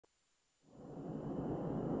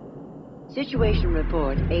Situation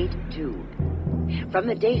Report 8-2. From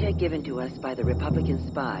the data given to us by the Republican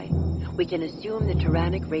spy, we can assume the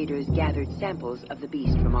Tyrannic Raiders gathered samples of the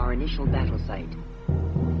beast from our initial battle site.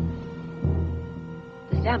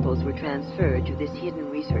 The samples were transferred to this hidden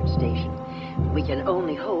research station. We can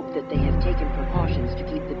only hope that they have taken precautions to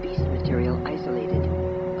keep the beast material isolated.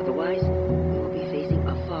 Otherwise, we will be facing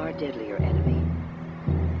a far deadlier enemy.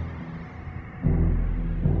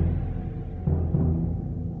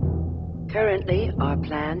 Currently, our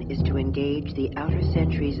plan is to engage the outer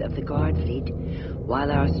sentries of the Guard Fleet while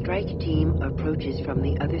our strike team approaches from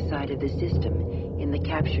the other side of the system in the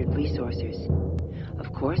captured resourcers.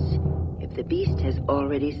 Of course, if the beast has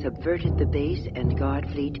already subverted the base and Guard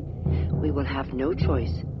Fleet, we will have no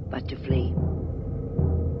choice but to flee.